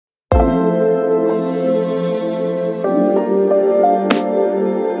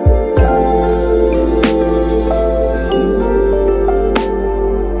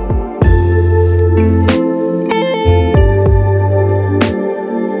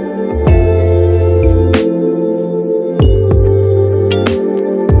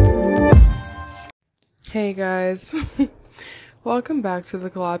guys. Welcome back to the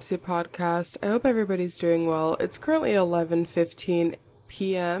Collapsia podcast. I hope everybody's doing well. It's currently 11:15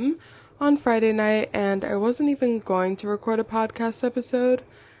 p.m. on Friday night, and I wasn't even going to record a podcast episode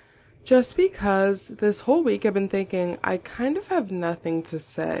just because this whole week I've been thinking I kind of have nothing to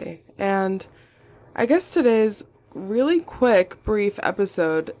say. And I guess today's really quick, brief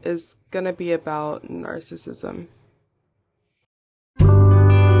episode is gonna be about narcissism.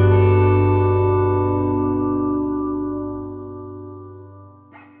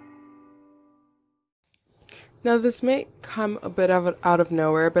 Now, this may come a bit out of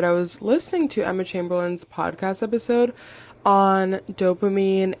nowhere, but I was listening to Emma Chamberlain's podcast episode on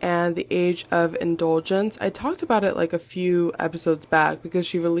dopamine and the age of indulgence. I talked about it like a few episodes back because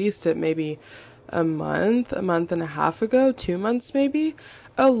she released it maybe a month and a half ago, 2 months maybe,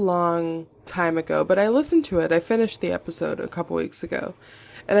 a long time ago. But I listened to it. I finished the episode a couple weeks ago.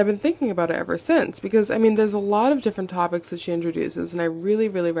 And I've been thinking about it ever since because, there's a lot of different topics that she introduces, and I really,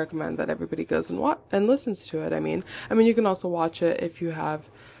 really recommend that everybody goes and listens to it. You can also watch it if you have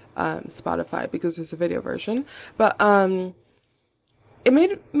Spotify because there's a video version. But it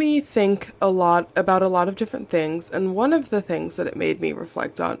made me think a lot about a lot of different things, and one of the things that it made me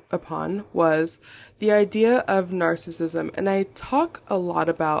reflect upon was the idea of narcissism. And I talk a lot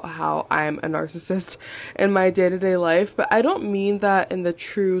about how I'm a narcissist in my day-to-day life, but I don't mean that in the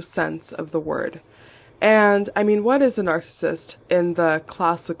true sense of the word. And what is a narcissist in the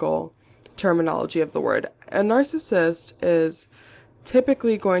classical terminology of the word? A narcissist is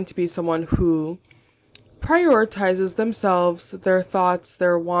typically going to be someone who prioritizes themselves, their thoughts,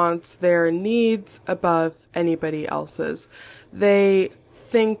 their wants, their needs above anybody else's. They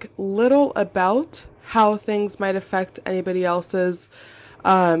think little about how things might affect anybody else's,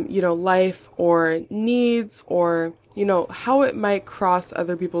 life or needs, or, how it might cross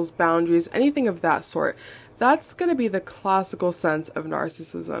other people's boundaries, anything of that sort. That's going to be the classical sense of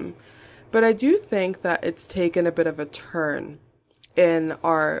narcissism. But I do think that it's taken a bit of a turn in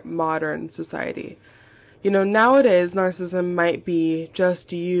our modern society. Nowadays, narcissism might be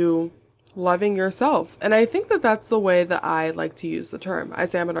just you loving yourself. And I think that that's the way that I like to use the term. I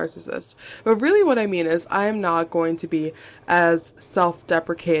say I'm a narcissist. But really what I mean is I am not going to be as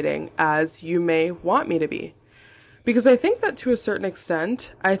self-deprecating as you may want me to be. Because I think that to a certain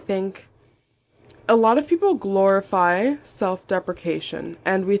extent, I think a lot of people glorify self-deprecation.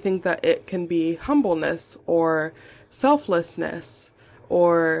 And we think that it can be humbleness or selflessness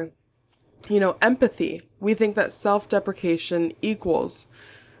or empathy. We think that self-deprecation equals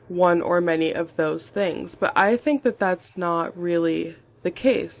one or many of those things. But I think that that's not really the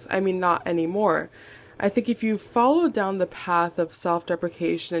case. Not anymore. I think if you follow down the path of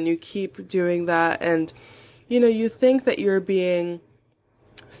self-deprecation and you keep doing that and, you think that you're being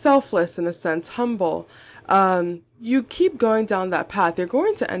selfless in a sense, humble, you keep going down that path, you're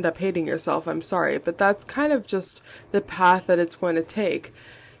going to end up hating yourself. I'm sorry, but that's kind of just the path that it's going to take.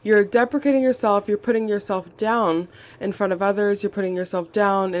 You're deprecating yourself, you're putting yourself down in front of others, you're putting yourself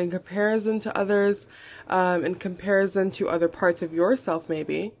down in comparison to others, in comparison to other parts of yourself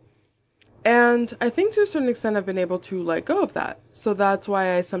maybe. And I think to a certain extent I've been able to let go of that. So that's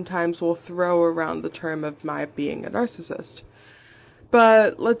why I sometimes will throw around the term of my being a narcissist.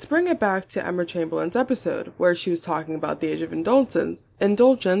 But let's bring it back to Emma Chamberlain's episode where she was talking about the age of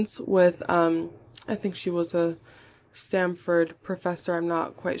indulgence with, I think she was a Stanford professor. I'm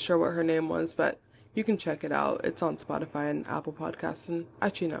not quite sure what her name was, but you can check it out. It's on Spotify and Apple Podcasts, and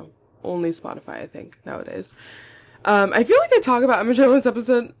actually no, only Spotify I think nowadays. I feel like I talk about Emma Chamberlain's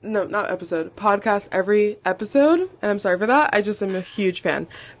podcast every episode, and I'm sorry for that. I just am a huge fan.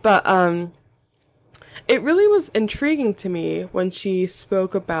 But it really was intriguing to me when she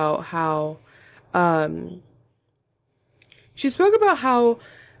spoke about how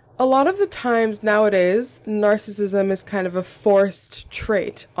a lot of the times nowadays, narcissism is kind of a forced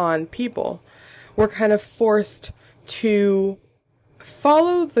trait on people. We're kind of forced to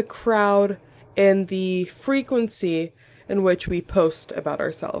follow the crowd in the frequency in which we post about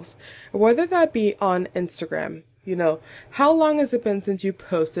ourselves. Whether that be on Instagram. How long has it been since you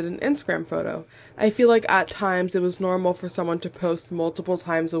posted an Instagram photo? I feel like at times it was normal for someone to post multiple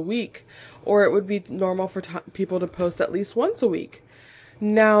times a week. Or it would be normal for people to post at least once a week.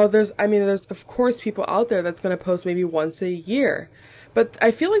 Now, there's of course people out there that's going to post maybe once a year. But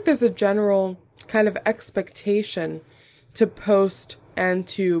I feel like there's a general kind of expectation to post and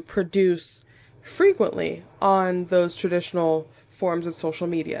to produce frequently on those traditional forms of social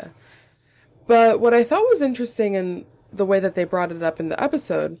media. But what I thought was interesting in the way that they brought it up in the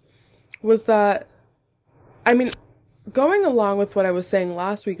episode was that, going along with what I was saying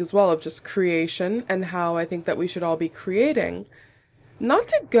last week as well, of just creation and how I think that we should all be creating, not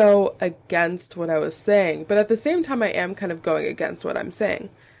to go against what I was saying, but at the same time I am kind of going against what I'm saying.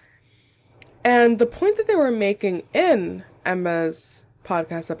 And the point that they were making in Emma's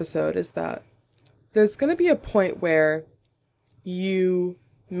podcast episode is that there's going to be a point where you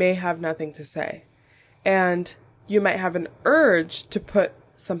may have nothing to say. And you might have an urge to put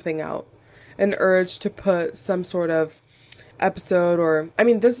something out, an urge to put some sort of episode, or, I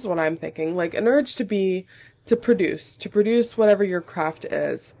mean, this is what I'm thinking, like an urge to produce whatever your craft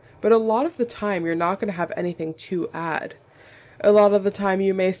is. But a lot of the time, you're not going to have anything to add. A lot of the time,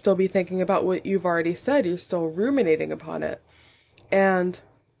 you may still be thinking about what you've already said. You're still ruminating upon it. And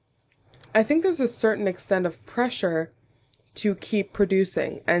I think there's a certain extent of pressure to keep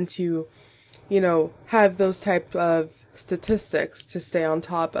producing and to, have those type of statistics to stay on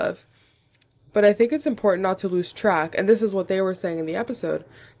top of. But I think it's important not to lose track, and this is what they were saying in the episode,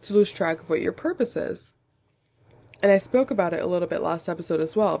 to lose track of what your purpose is. And I spoke about it a little bit last episode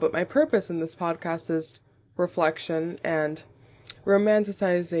as well, but my purpose in this podcast is reflection and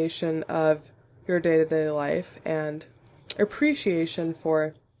romanticization of your day-to-day life and appreciation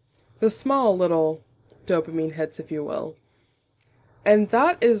for the small little dopamine hits, if you will. And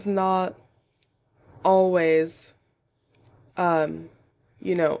that is not always, what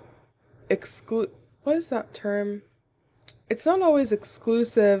is that term? It's not always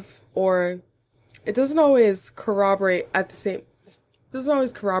exclusive, or it doesn't always corroborate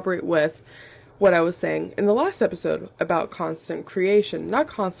with what I was saying in the last episode about constant creation. Not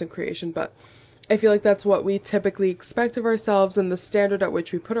constant creation, but I feel like that's what we typically expect of ourselves and the standard at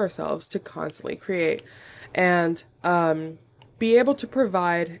which we put ourselves to constantly create and be able to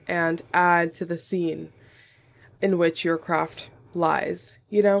provide and add to the scene in which your craft lies,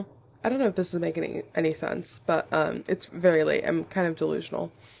 I don't know if this is making any sense, but it's very late. I'm kind of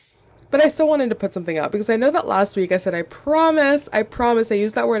delusional. But I still wanted to put something out because I know that last week I said, I promise, I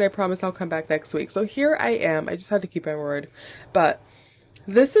used that word, I promise I'll come back next week. So here I am. I just had to keep my word. But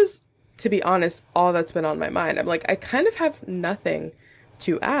this is, to be honest, all that's been on my mind. I'm like, I kind of have nothing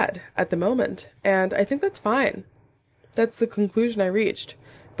to add at the moment. And I think that's fine. That's the conclusion I reached.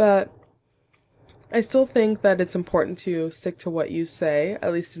 But I still think that it's important to stick to what you say,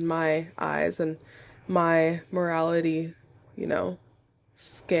 at least in my eyes and my morality,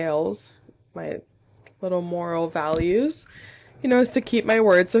 scales, my little moral values, is to keep my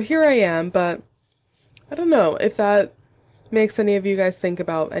word. So here I am, but I don't know if that makes any of you guys think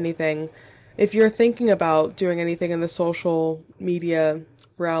about anything. If you're thinking about doing anything in the social media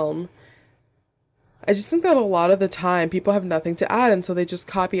realm, I just think that a lot of the time people have nothing to add, and so they just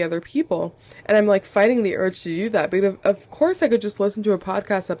copy other people. And I'm like fighting the urge to do that. But of course I could just listen to a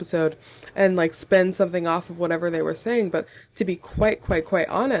podcast episode and like spin something off of whatever they were saying. But to be quite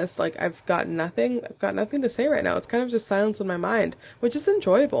honest, like I've got nothing to say right now. It's kind of just silence in my mind, which is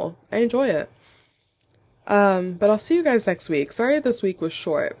enjoyable. I enjoy it. But I'll see you guys next week. Sorry this week was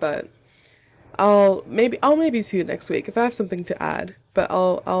short, but I'll maybe see you next week if I have something to add. But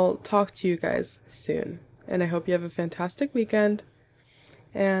I'll talk to you guys soon. And I hope you have a fantastic weekend.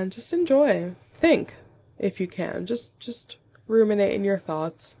 And just enjoy. Think, if you can. Just ruminate in your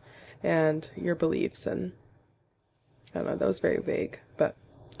thoughts and your beliefs. And I don't know, that was very vague. But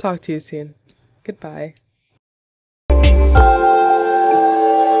talk to you soon. Goodbye.